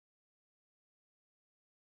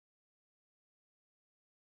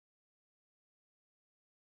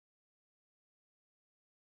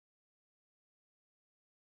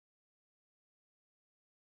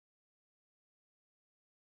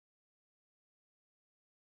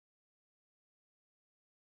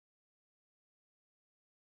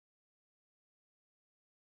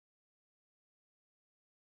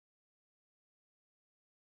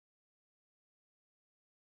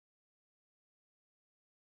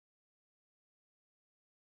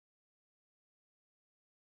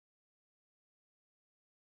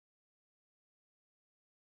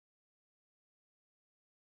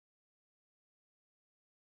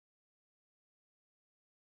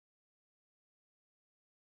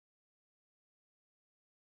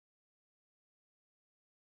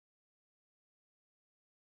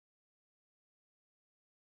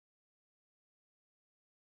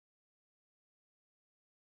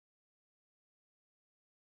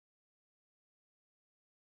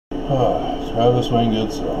Travis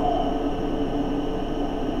Mangitz.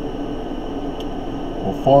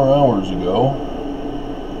 Well, 4 hours ago,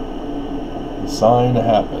 the sign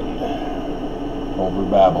happened over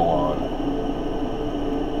Babylon.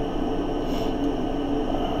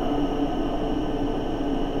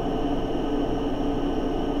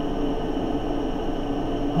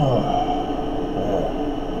 Oh, man.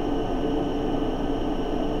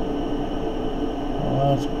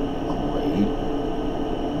 Well, that's great.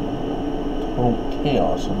 Total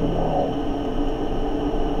chaos in the world.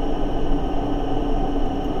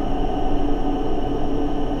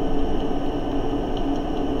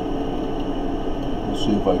 Let's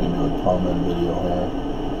see if I can do a comment video here.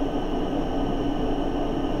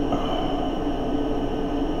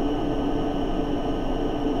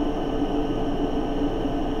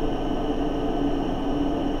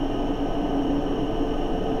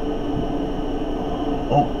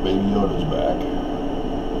 Oh, Baby Yoda's back.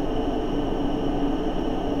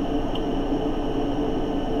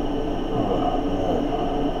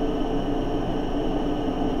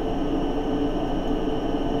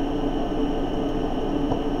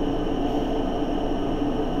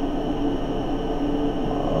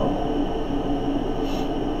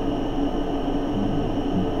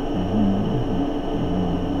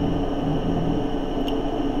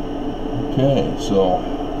 Okay, so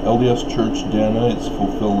LDS Church Danites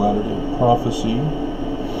Fulfill Latter-day Prophecy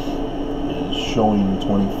is showing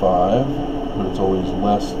 25, but it's always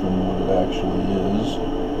less than what it actually is.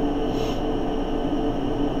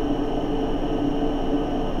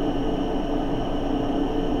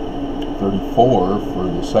 $34 for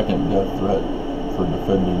the second death threat for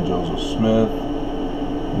defending Joseph Smith,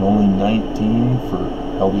 and only 19 for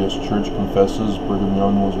LDS Church confesses Brigham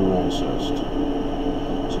Young was a racist.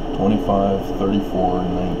 25, 34,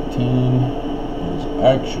 19 is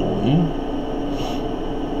actually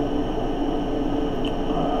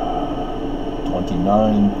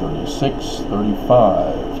 29, 36,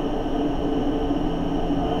 35.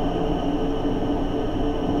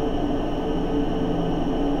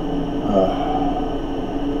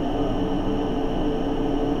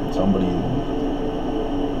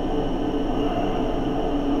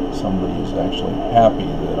 Somebody is actually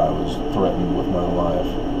happy that I was threatened with my life.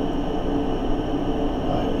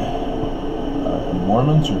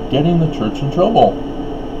 Mormons are getting the church in trouble.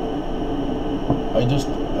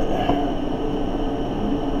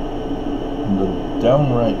 The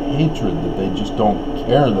downright hatred that they just don't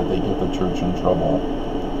care that they get the church in trouble.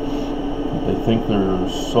 They think they're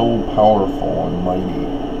so powerful and mighty.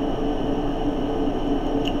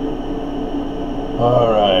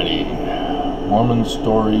 Alrighty.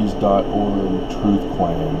 MormonStories.org Truth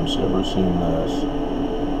Claims. Ever seen this?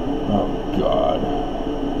 Oh, God.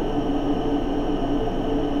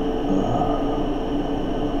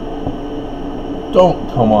 Don't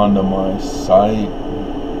come onto my site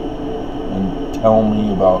and tell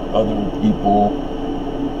me about other people.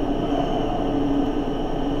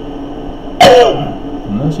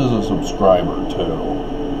 And this is a subscriber too.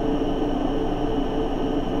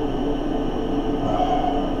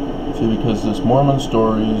 See, because this Mormon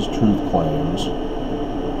Stories Truth Claims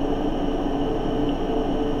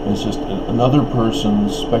is just another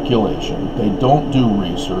person's speculation. They don't do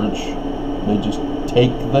research. They just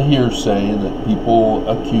take the hearsay that people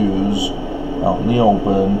accuse out in the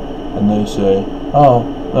open, and they say, oh,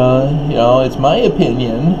 you know, it's my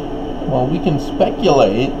opinion. Well, we can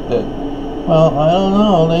speculate that, well, I don't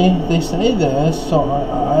know, they say this, so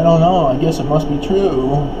I don't know, I guess it must be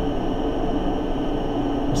true.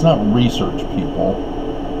 It's not research, people.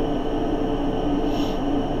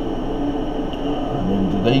 I mean,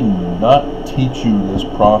 did they not teach you this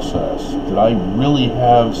process? Did I really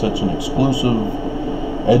have such an exclusive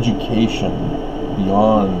education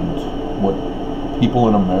beyond what people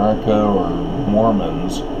in America or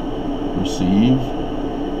Mormons receive?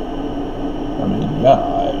 I mean, yeah,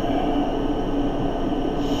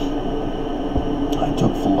 I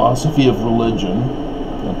took philosophy of religion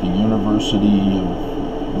at the University of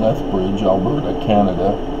Lethbridge, Alberta,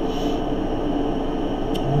 Canada,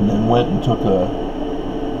 and then went and took a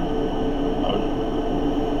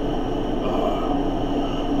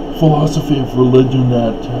philosophy of religion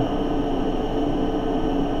at the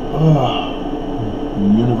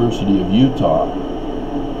University of Utah.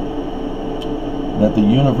 And at the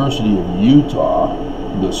University of Utah,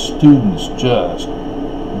 the students just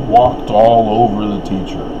walked all over the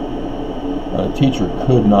teacher. The teacher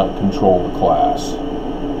could not control the class,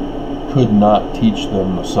 could not teach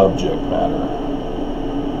them the subject matter.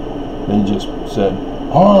 They just said,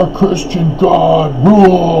 "Our Christian God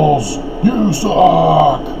rules, you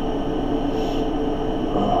suck."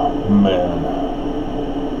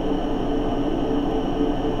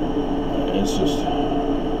 it's just,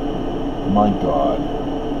 my God.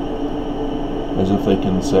 As if they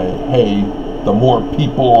can say, hey, the more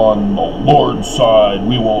people on the Lord's side,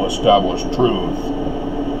 we will establish truth.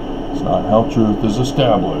 It's not how truth is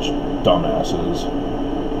established, dumbasses.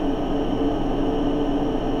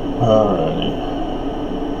 Alrighty.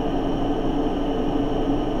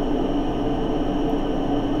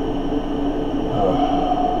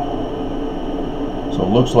 So it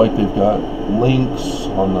looks like they've got links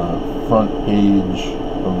on the front page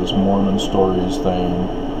of this Mormon Stories thing.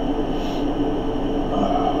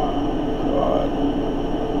 God.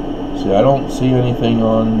 See, I don't see anything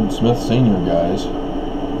on Smith Sr., guys.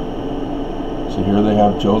 So here they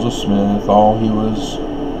have Joseph Smith. He was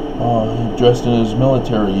dressed in his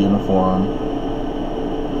military uniform.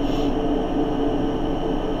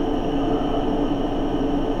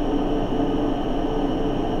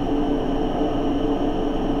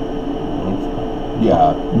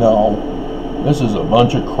 Yeah, no. This is a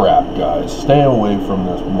bunch of crap, guys. Stay away from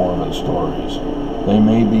this Mormon Stories. They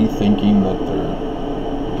may be thinking that they're...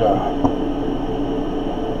 God.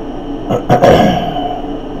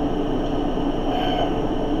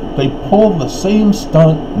 They pull the same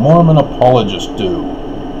stunt Mormon apologists do.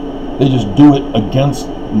 They just do it against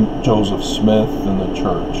Joseph Smith and the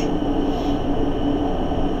church.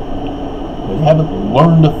 They haven't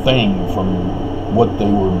learned a thing from what they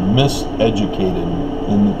were miseducated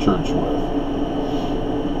in the church with.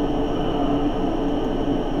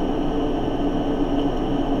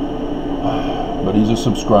 But he's a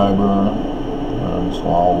subscriber, so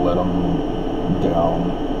I'll let him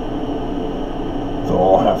down.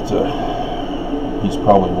 Though I'll have to... He's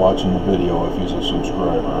probably watching the video if he's a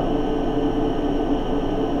subscriber.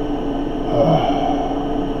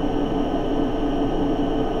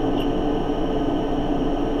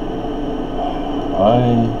 I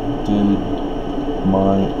did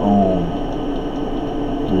my own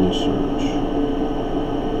research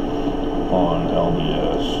on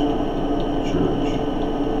LDS church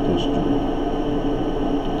history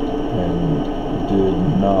and did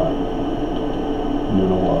not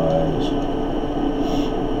utilize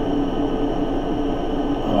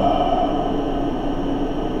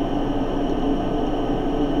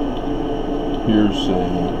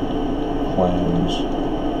hearsay claims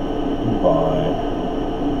by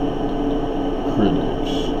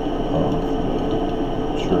critics of the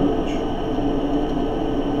church.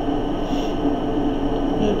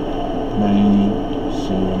 It may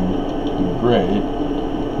seem great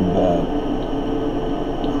that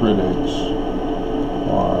critics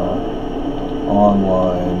are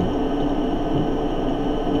online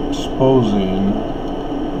exposing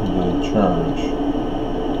the church,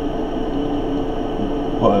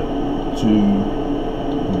 but to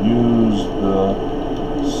use the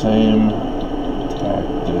same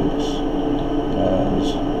tactics as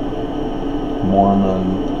Mormon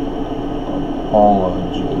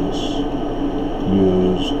apologists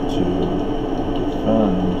use to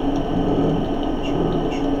defend the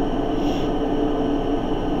church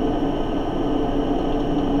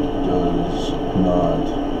does not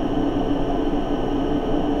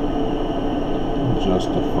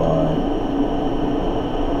justify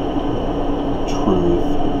truth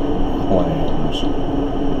claims.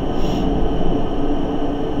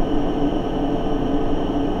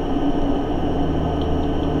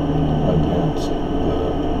 Against the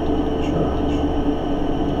church.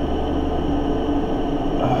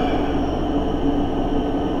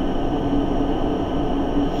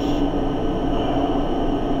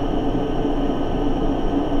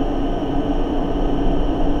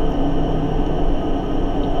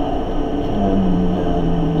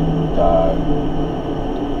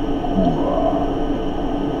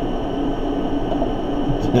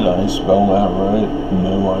 Did I spell that right?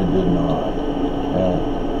 No, I did not.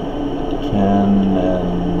 Canandaigua.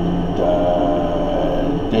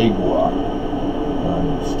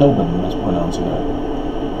 I've still been mispronouncing it.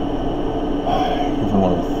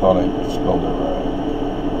 Everyone thought I spelled it right.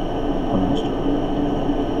 Pronounced it right.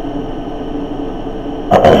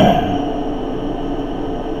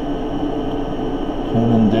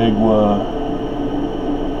 Canandaigua,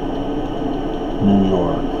 New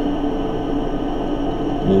York,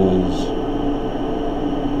 is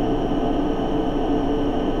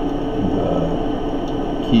the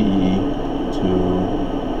key to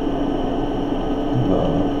the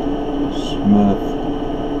Smith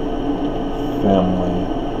family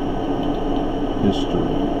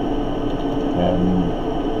history, and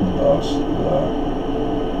thus the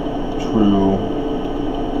true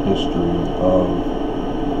history of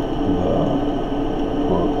the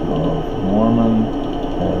Book of Mormon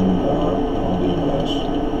and LDS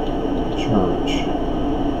Church.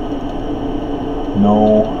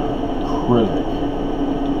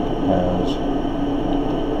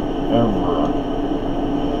 ever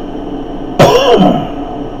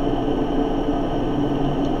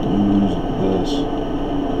use this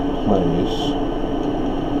place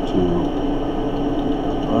to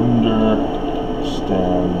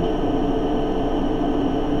understand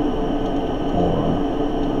or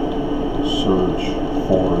search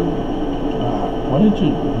for what did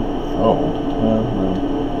you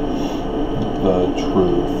the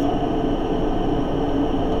truth.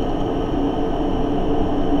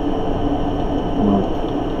 Look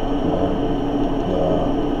at the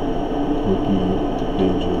wiki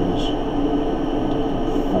pages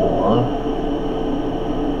for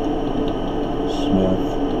Smith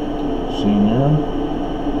Sr.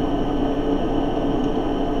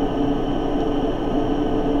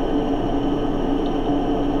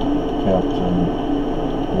 Captain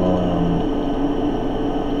William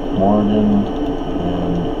Morgan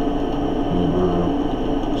and Heber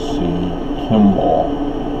C. Kimball.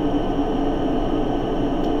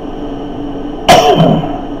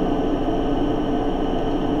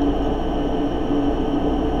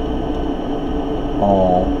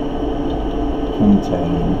 All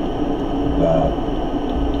contain that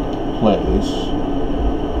place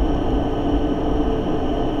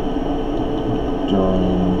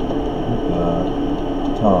during the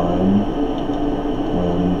time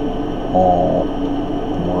when all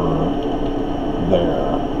were there.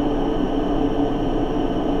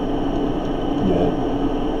 Yet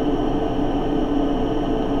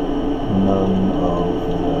none of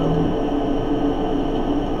them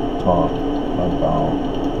talk about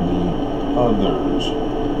the others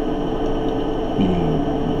being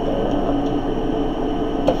there.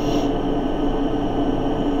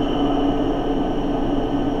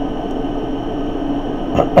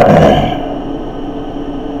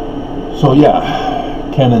 So yeah,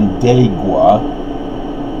 Canandaigua,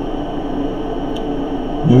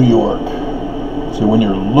 New York. So when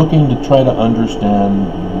you're looking to try to understand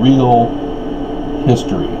real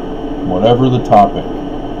history, whatever the topic,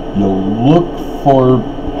 you'll look for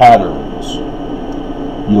patterns.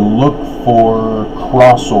 You'll look for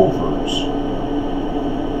crossovers.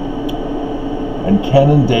 And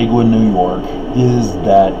Canandaigua, New York is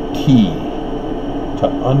that key to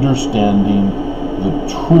understanding the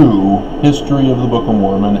true history of the Book of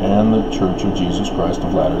Mormon and the Church of Jesus Christ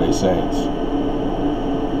of Latter-day Saints.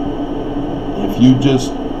 If you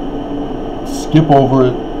just skip over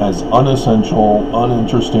it as unessential,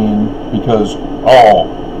 uninteresting, because, oh,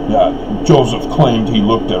 yeah, Joseph claimed he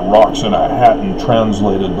looked at rocks in a hat and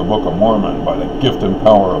translated the Book of Mormon by the gift and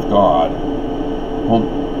power of God. Well,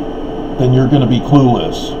 then you're going to be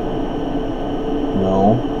clueless. You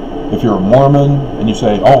know, if you're a Mormon and you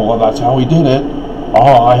say, oh, well, that's how he did it.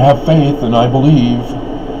 Oh, I have faith and I believe.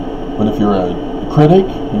 But if you're a critic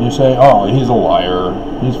and you say, oh, he's a liar,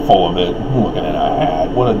 he's full of it, looking at a hat,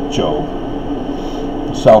 what a joke.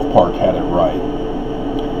 South Park had it right.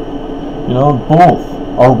 You know, both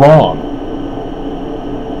are wrong.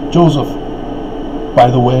 Joseph, by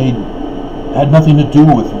the way, had nothing to do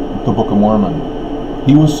with the Book of Mormon.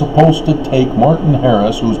 He was supposed to take Martin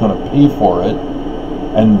Harris, who was going to pay for it,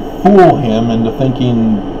 and fool him into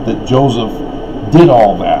thinking that Joseph did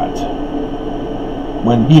all that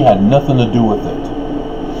when he had nothing to do with it.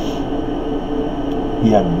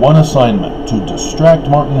 He had one assignment: to distract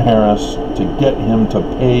Martin Harris to get him to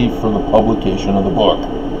pay for the publication of the book.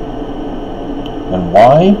 And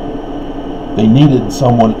why? They needed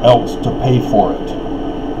someone else to pay for it.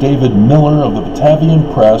 David Miller of the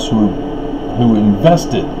Batavian Press, who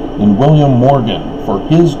invested in William Morgan for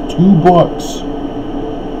his 2 books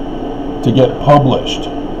to get published.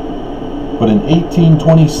 But in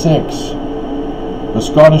 1826, the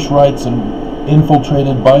Scottish Rites,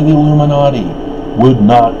 infiltrated by the Illuminati, would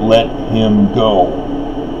not let him go.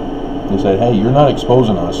 They said, hey, you're not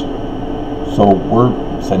exposing us, so we're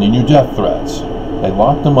sending you death threats. They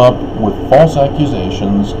locked him up with false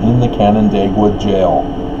accusations in the Canandaigua jail.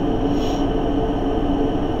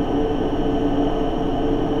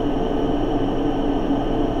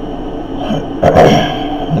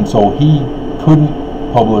 And so he couldn't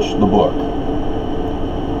publish the book.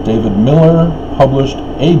 David Miller published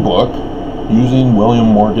a book using William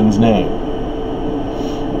Morgan's name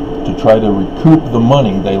to try to recoup the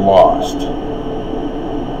money they lost.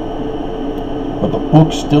 But the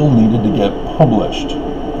book still needed to get published.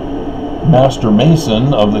 Master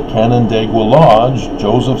Mason of the Canandaigua Lodge,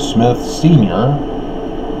 Joseph Smith Sr.,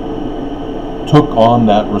 took on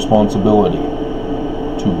that responsibility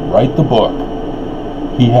to write the book.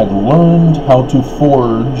 He had learned how to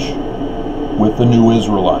forge with the New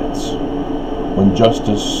Israelites when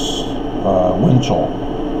Justice Winchell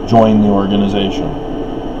joined the organization.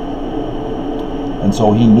 And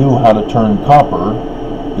so he knew how to turn copper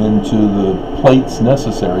into the plates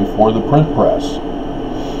necessary for the print press.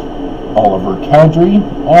 Oliver Cowdery,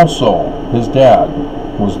 also, his dad,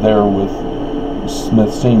 was there with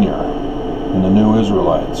Smith Sr. and the New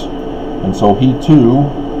Israelites. And so he too,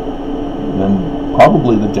 and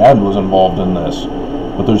probably the dad was involved in this,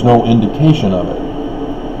 but there's no indication of it.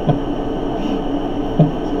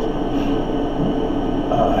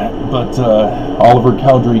 But Oliver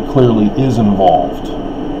Cowdery clearly is involved.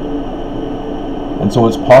 And so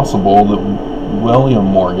it's possible that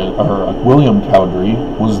William Cowdery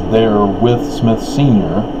was there with Smith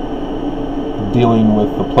Sr. dealing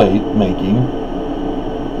with the plate making,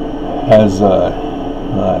 as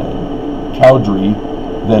Cowdery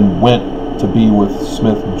then went to be with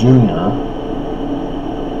Smith Jr.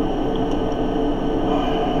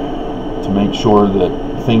 to make sure that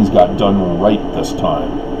things got done right this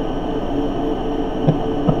time.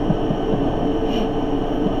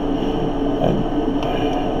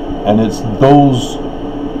 And it's those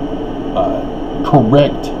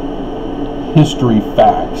correct history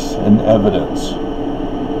facts and evidence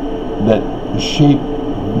that shape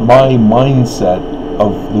my mindset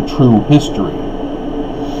of the true history.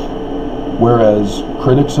 Whereas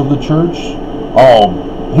critics of the church, oh,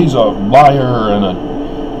 he's a liar and a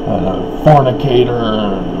fornicator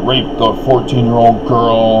and raped a 14-year-old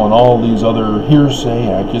girl and all these other hearsay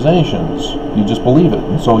accusations. You just believe it.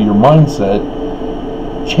 And so your mindset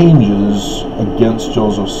changes against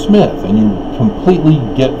Joseph Smith, and you completely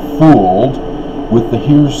get fooled with the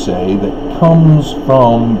hearsay that comes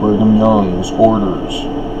from Brigham Young's orders,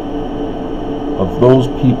 of those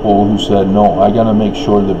people who said, no, I got to make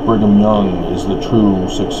sure that Brigham Young is the true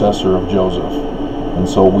successor of Joseph, and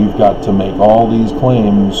so we've got to make all these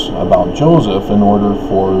claims about Joseph in order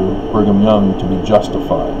for Brigham Young to be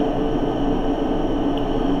justified.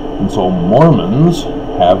 And so Mormons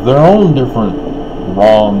have their own different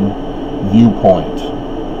wrong viewpoint.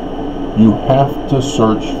 You have to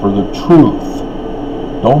search for the truth.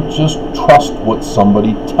 Don't just trust what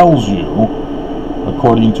somebody tells you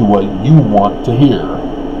according to what you want to hear,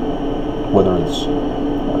 whether it's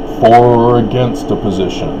for or against a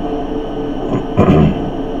position.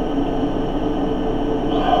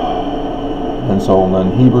 And so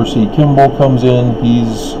then Heber C. Kimball comes in.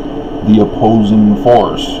 He's the opposing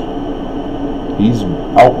force. He's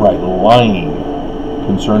outright lying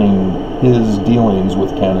concerning his dealings with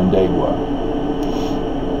Canandaigua.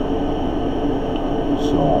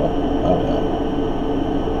 So,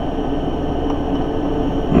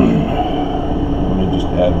 let me just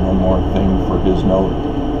add one more thing for his note.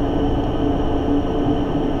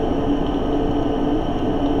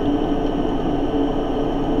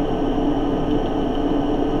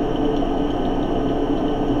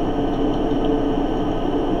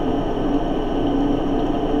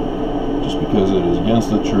 Because it is against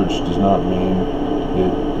the church does not mean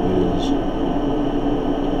it is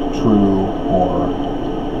true or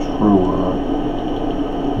truer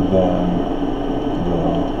than the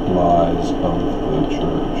lies of the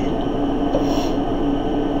church.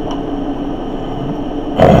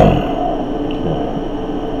 Okay.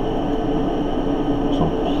 So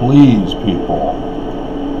please, people,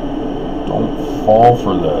 don't fall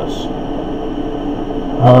for this.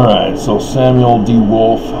 Alright, so Samuel D.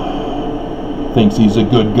 Wolfe thinks he's a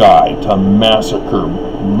good guy to massacre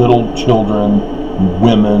little children,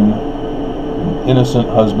 women, and innocent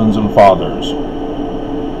husbands and fathers.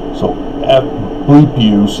 So bleep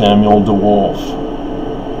you, Samuel DeWolf.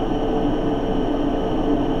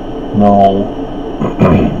 No,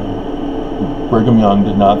 Brigham Young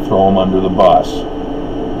did not throw him under the bus.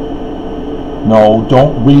 No,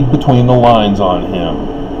 don't read between the lines on him.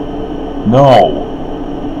 No.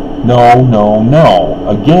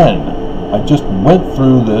 Again, I just went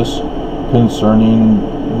through this concerning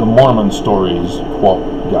the Mormon Stories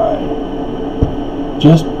quote guy.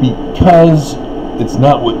 Just because it's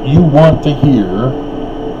not what you want to hear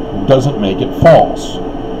doesn't make it false.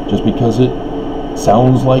 Just because it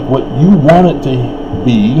sounds like what you want it to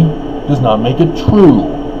be does not make it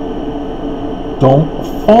true. Don't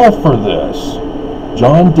fall for this.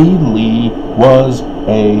 John D. Lee was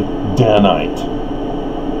a Danite.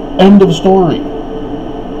 End of story.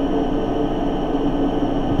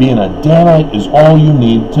 Being a Danite is all you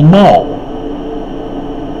need to know.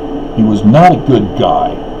 He was not a good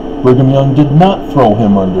guy. Brigham Young did not throw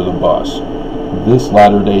him under the bus. This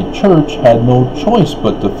Latter-day Church had no choice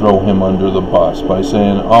but to throw him under the bus by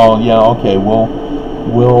saying, oh yeah, okay, we'll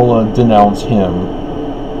denounce him,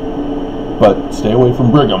 but stay away from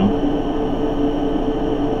Brigham.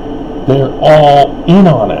 They're all in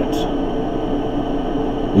on it.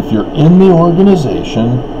 If you're in the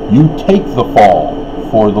organization, you take the fall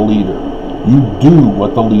for the leader. You do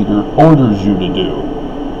what the leader orders you to do.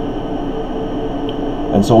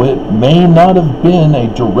 And so it may not have been a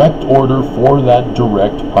direct order for that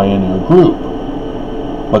direct pioneer group,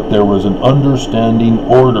 but there was an understanding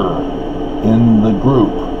order in the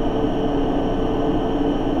group.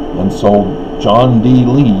 And so John D.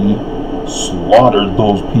 Lee slaughtered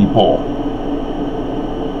those people.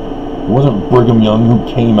 It wasn't Brigham Young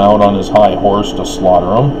who came out on his high horse to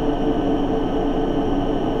slaughter them.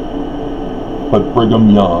 But Brigham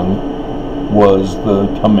Young was the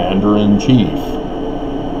commander-in-chief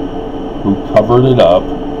who covered it up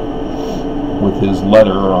with his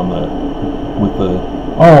letter on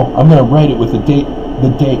I'm going to write it with the day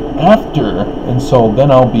after, and so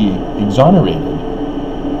then I'll be exonerated.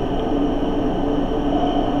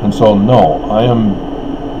 And so, no, I am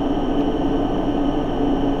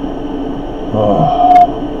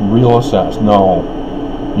real assassin. No,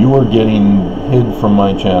 you are getting hid from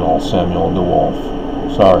my channel, Samuel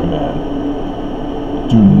DeWolf. Sorry, man.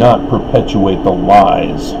 Do not perpetuate the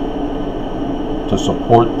lies to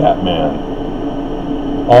support that man.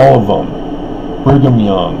 All of them. Brigham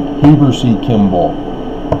Young, Heber C. Kimball,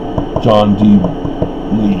 John D.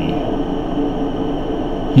 Lee.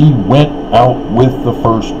 He went out with the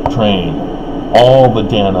first train. All the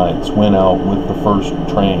Danites went out with the first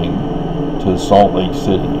train to Salt Lake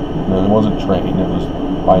City. No, it wasn't train, it was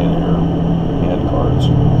pioneer handcarts.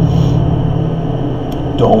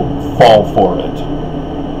 Don't fall for it.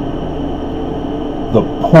 The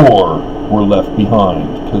poor were left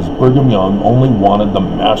behind because Brigham Young only wanted the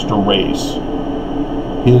master race,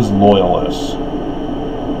 his loyalists.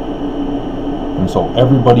 And so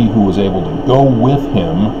everybody who was able to go with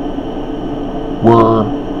him were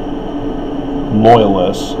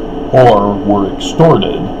loyalists or were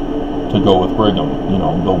extorted to go with Brigham. You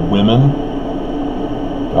know, the women,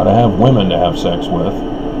 gotta have women to have sex with.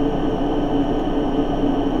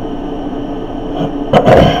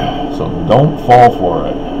 So don't fall for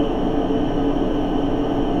it.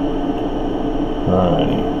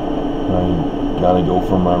 Alrighty, I gotta go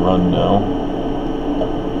for my run now.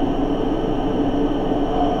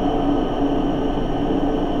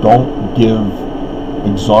 Don't give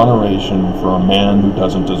exoneration for a man who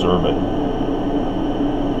doesn't deserve it.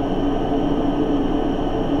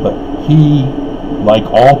 But he, like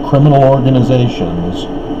all criminal organizations,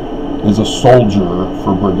 is a soldier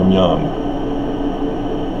for Brigham Young.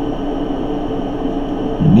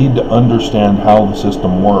 You need to understand how the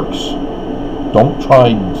system works. Don't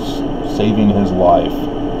try saving his life,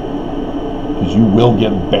 because you will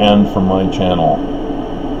get banned from my channel.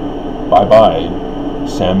 Bye-bye,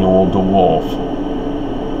 Samuel DeWolf.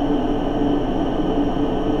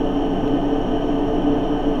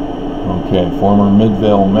 Okay, former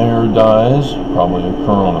Midvale mayor dies, probably of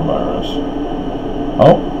coronavirus.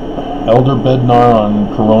 Oh, Elder Bednar on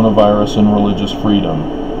coronavirus and religious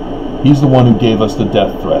freedom. He's the one who gave us the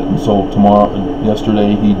death threat, and so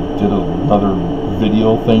yesterday he did another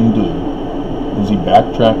video thing. Is he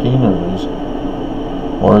backtracking,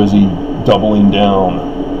 or is he doubling down?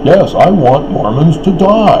 Yes, I want Mormons to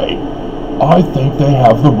die. I think they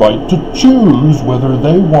have the right to choose whether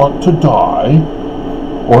they want to die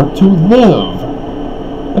or to live.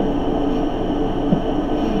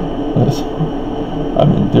 I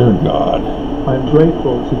mean, dear God. I'm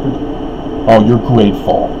grateful. Oh, you're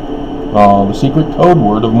grateful. The secret code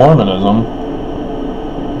word of Mormonism.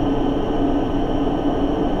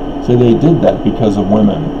 See, they did that because of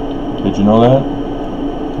women. Did you know that?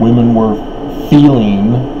 Women were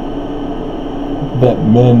feeling that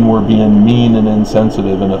men were being mean and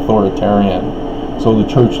insensitive and authoritarian. So the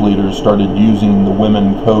church leaders started using the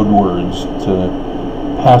women code words to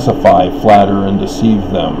pacify, flatter, and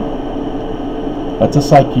deceive them. That's a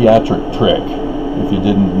psychiatric trick, if you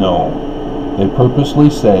didn't know. They purposely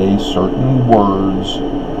say certain words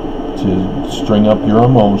to string up your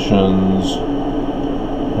emotions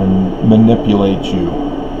and manipulate you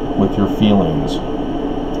with your feelings.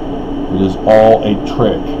 It is all a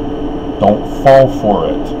trick. Don't fall for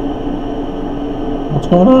it. What's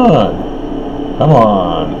going on? Come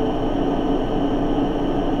on.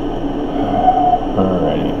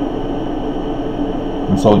 Alrighty.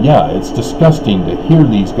 And so, yeah, it's disgusting to hear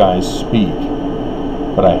these guys speak.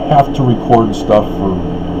 But I have to record stuff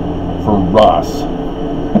for Russ.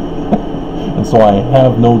 And so I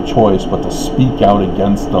have no choice but to speak out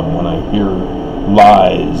against them when I hear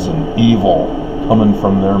lies and evil coming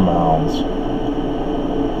from their mouths.